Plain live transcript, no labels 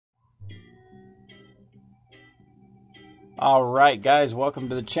All right, guys, welcome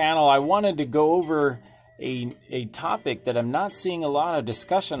to the channel. I wanted to go over a topic that I'm not seeing a lot of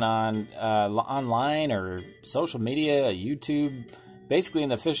discussion on online or social media, YouTube, basically in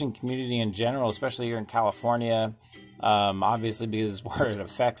the fishing community in general, especially here in California. Obviously, because it's where it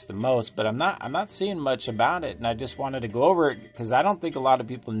affects the most, but I'm not seeing much about it, and I just wanted to go over it because I don't think a lot of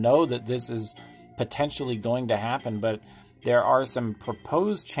people know that this is potentially going to happen. But there are some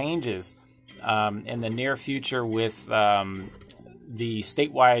proposed changes in the near future with the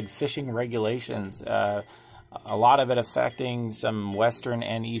statewide fishing regulations. A lot of it affecting some western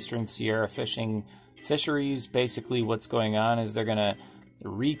and eastern Sierra fisheries. Basically, what's going on is they're going to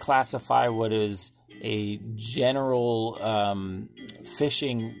reclassify what is a general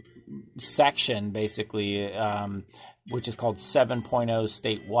fishing section, basically, which is called 7.0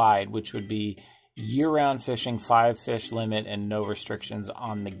 statewide, which would be year-round fishing, 5 fish limit, and no restrictions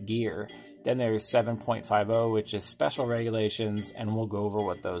on the gear. Then there's 7.50, which is special regulations, and we'll go over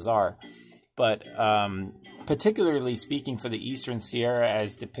what those are. But particularly speaking for the Eastern Sierra,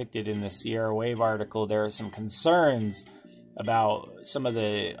 as depicted in the Sierra Wave article, there are some concerns about some of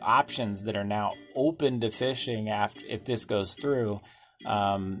the options that are now open to fishing if this goes through,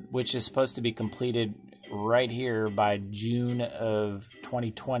 which is supposed to be completed right here by June of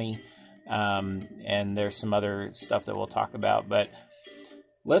 2020. And there's some other stuff that we'll talk about, but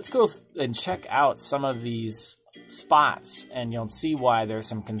let's go and check out some of these spots, and you'll see why there's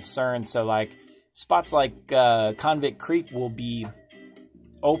some concern. So like spots like Convict Creek will be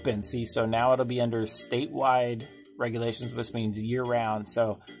open. See, so now it'll be under statewide regulations, which means year-round.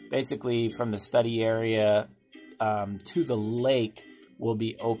 So basically from the study area to the lake will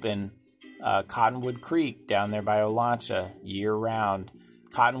be open. Cottonwood Creek down there by Olancha, year-round.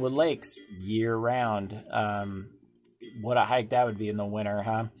 Cottonwood Lakes, year-round. What a hike that would be in the winter,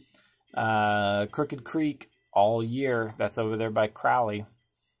 huh? Crooked Creek, all year. That's over there by Crowley.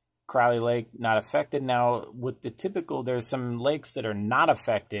 Crowley Lake, not affected. Now, with the typical, there's some lakes that are not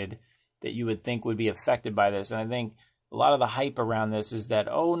affected that you would think would be affected by this. And I think a lot of the hype around this is that,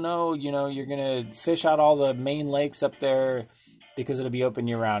 oh no, you know, you're going to fish out all the main lakes up there because it'll be open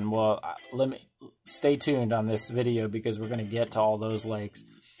year-round. Well, stay tuned on this video because we're going to get to all those lakes.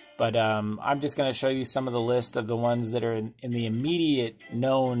 But I'm just going to show you some of the list of the ones that are in the immediate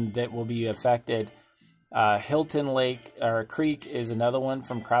known that will be affected. Hilton Lake or Creek is another one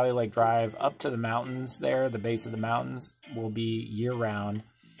from Crowley Lake Drive up to the mountains there. The base of the mountains will be year-round.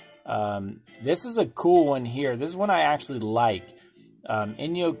 This is a cool one here. This is one I actually like.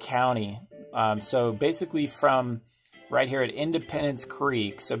 Inyo County. So basically from right here at Independence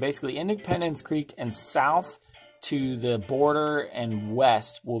Creek. So basically Independence Creek and south to the border and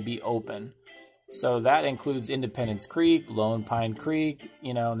west will be open. So that includes Independence Creek, Lone Pine Creek,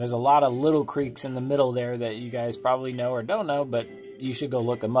 you know, and there's a lot of little creeks in the middle there that you guys probably know or don't know, but you should go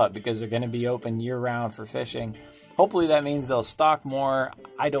look them up because they're going to be open year-round for fishing. Hopefully that means they'll stock more.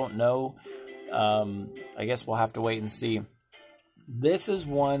 I don't know. I guess we'll have to wait and see. This is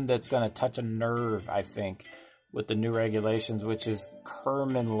one that's going to touch a nerve, I think, with the new regulations, which is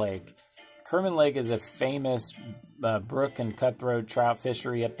Kerman Lake. Kerman Lake is a famous brook and cutthroat trout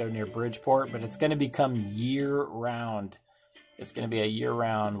fishery up there near Bridgeport, but it's going to become year-round. It's going to be a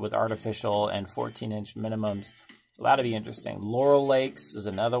year-round with artificial and 14-inch minimums. So that'll be interesting. Laurel Lakes is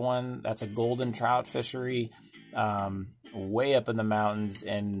another one. That's a golden trout fishery way up in the mountains,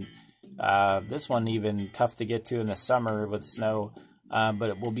 and this one even tough to get to in the summer with snow, but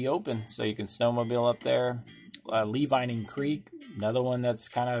it will be open, so you can snowmobile up there. Levining Creek, another one that's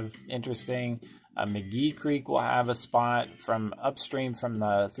kind of interesting. McGee Creek will have a spot from upstream from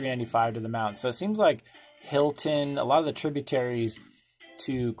the 395 to the mountain. So it seems like Hilton, a lot of the tributaries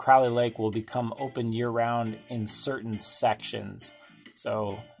to Crowley Lake will become open year-round in certain sections.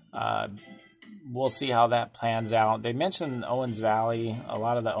 So we'll see how that plans out. They mentioned Owens Valley, a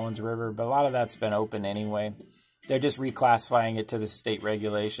lot of the Owens River, but a lot of that's been open anyway. They're just reclassifying it to the state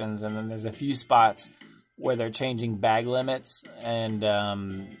regulations, and then there's a few spots where they're changing bag limits, and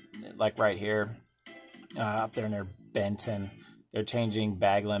like right here, up there near Benton, they're changing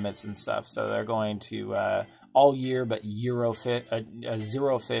bag limits and stuff. So they're going to all year, but a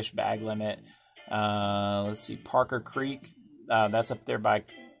zero fish bag limit. Let's see, Parker Creek, that's up there by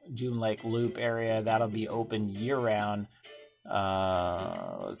June Lake Loop area. That'll be open year-round.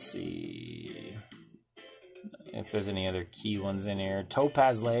 Let's see if there's any other key ones in here.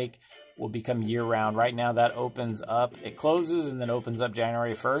 Topaz Lake will become year-round. Right now that opens up. It closes and then opens up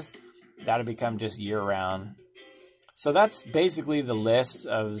January 1st. That'll become just year-round. So that's basically the list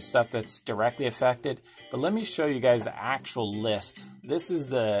of stuff that's directly affected. But let me show you guys the actual list. This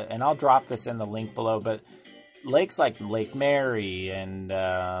is and I'll drop this in the link below, but lakes like Lake Mary and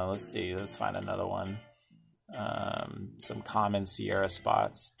let's see, let's find another one. Some common Sierra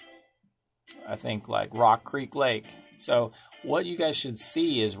spots. I think like Rock Creek Lake. So what you guys should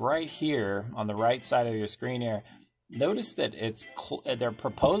see is right here on the right side of your screen here. Notice that it's their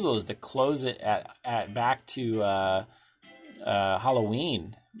proposal is to close it at back to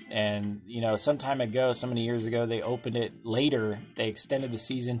Halloween. And you know, some time ago, so many years ago, they opened it later. They extended the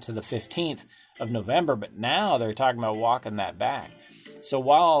season to the 15th of November, but now they're talking about walking that back. So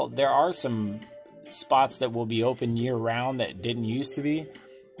while there are some spots that will be open year round that didn't used to be,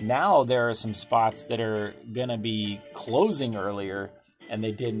 now there are some spots that are gonna be closing earlier and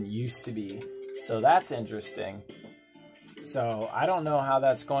they didn't used to be. So that's interesting. So I don't know how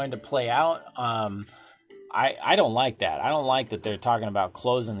that's going to play out. I don't like that. I don't like that they're talking about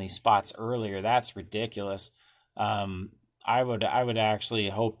closing these spots earlier. That's ridiculous. I would actually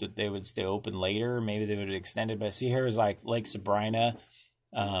hope that they would stay open later. Maybe they would extend it. But see, here's like Lake Sabrina,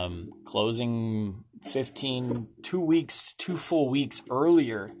 closing 2 full weeks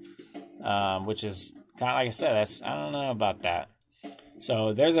earlier, which is kind of, like I said, I don't know about that.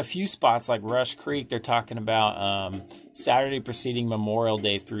 So there's a few spots like Rush Creek. They're talking about Saturday preceding Memorial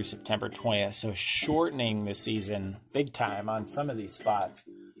Day through September 20th. So shortening the season big time on some of these spots.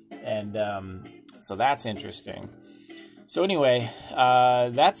 And so that's interesting. So anyway,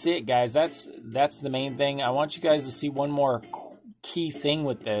 that's it, guys. That's the main thing. I want you guys to see one more key thing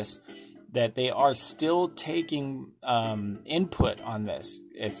with this, that they are still taking input on this.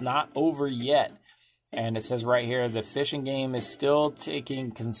 It's not over yet. And it says right here, the Fish and Game is still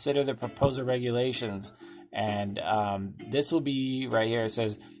consider the proposed regulations. And this will be, right here, it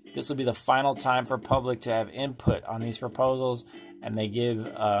says, this will be the final time for public to have input on these proposals. And they give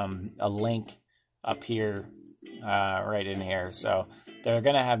a link up here, right in here. So they're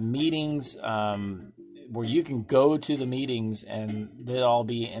going to have meetings where you can go to the meetings, and they'll all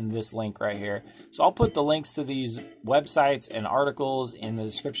be in this link right here. So I'll put the links to these websites and articles in the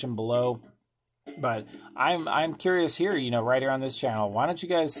description below. But I'm curious here, you know, right here on this channel, why don't you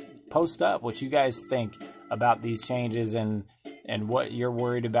guys post up what you guys think about these changes and what you're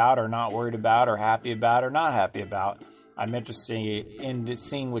worried about or not worried about or happy about or not happy about. I'm interested in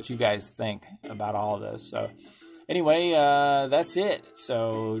seeing what you guys think about all of this. So anyway, that's it.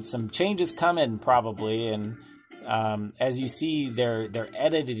 So some changes coming probably, and as you see, they're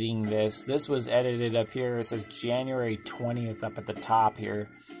editing this. This was edited up here. It says January 20th up at the top here.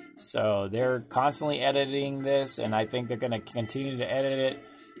 So they're constantly editing this, and I think they're going to continue to edit it.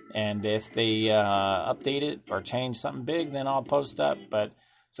 And if they update it or change something big, then I'll post up. But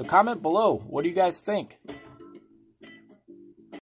so comment below. What do you guys think?